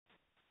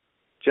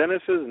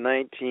Genesis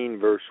 19,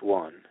 verse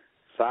 1,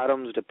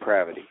 Sodom's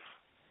depravity.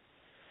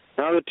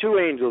 Now the two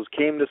angels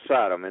came to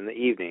Sodom in the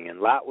evening, and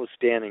Lot was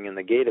standing in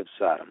the gate of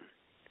Sodom.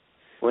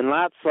 When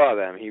Lot saw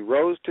them, he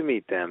rose to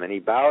meet them, and he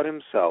bowed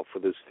himself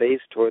with his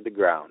face toward the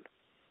ground.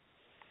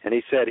 And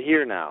he said,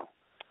 Hear now,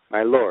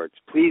 my lords,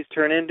 please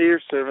turn into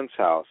your servant's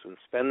house and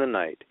spend the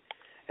night,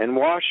 and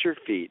wash your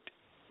feet.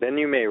 Then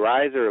you may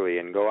rise early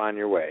and go on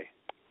your way.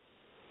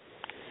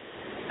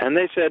 And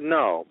they said,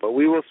 No, but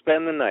we will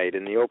spend the night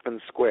in the open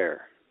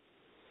square.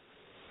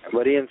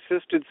 But he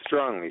insisted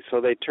strongly, so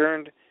they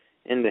turned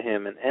into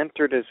him and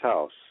entered his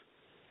house.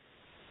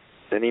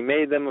 Then he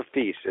made them a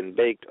feast and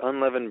baked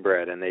unleavened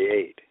bread, and they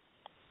ate.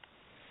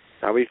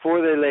 Now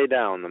before they lay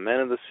down, the men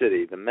of the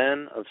city, the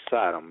men of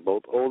Sodom,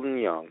 both old and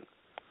young,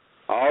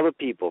 all the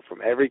people from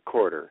every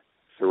quarter,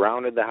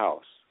 surrounded the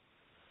house.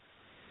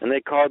 And they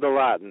called to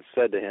Lot and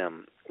said to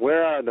him,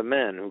 Where are the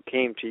men who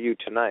came to you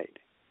tonight?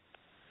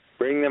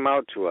 Bring them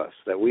out to us,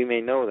 that we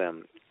may know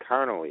them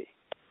carnally.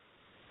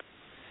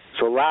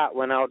 So Lot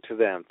went out to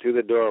them through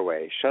the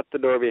doorway, shut the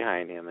door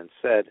behind him, and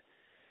said,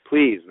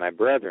 Please, my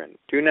brethren,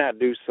 do not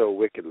do so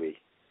wickedly.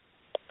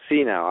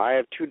 See now, I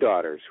have 2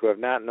 daughters who have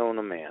not known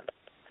a man.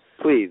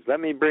 Please, let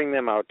me bring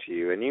them out to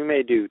you, and you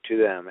may do to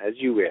them as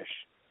you wish.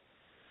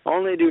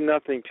 Only do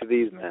nothing to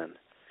these men,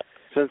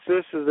 since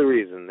this is the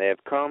reason they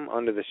have come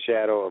under the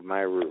shadow of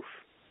my roof.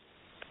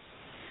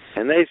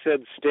 And they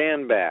said,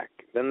 Stand back.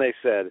 Then they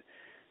said,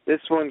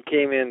 This one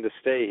came in to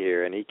stay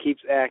here, and he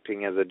keeps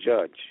acting as a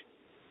judge.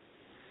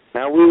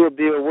 Now we will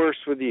deal worse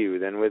with you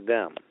than with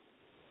them.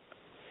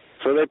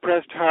 So they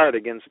pressed hard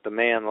against the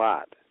man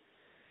Lot,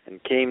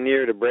 and came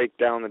near to break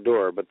down the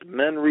door. But the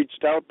men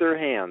reached out their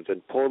hands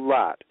and pulled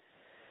Lot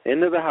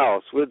into the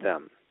house with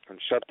them, and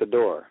shut the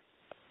door.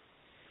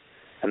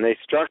 And they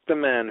struck the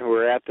men who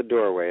were at the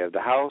doorway of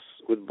the house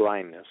with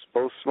blindness,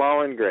 both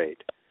small and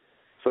great,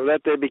 so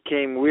that they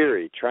became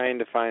weary trying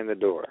to find the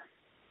door.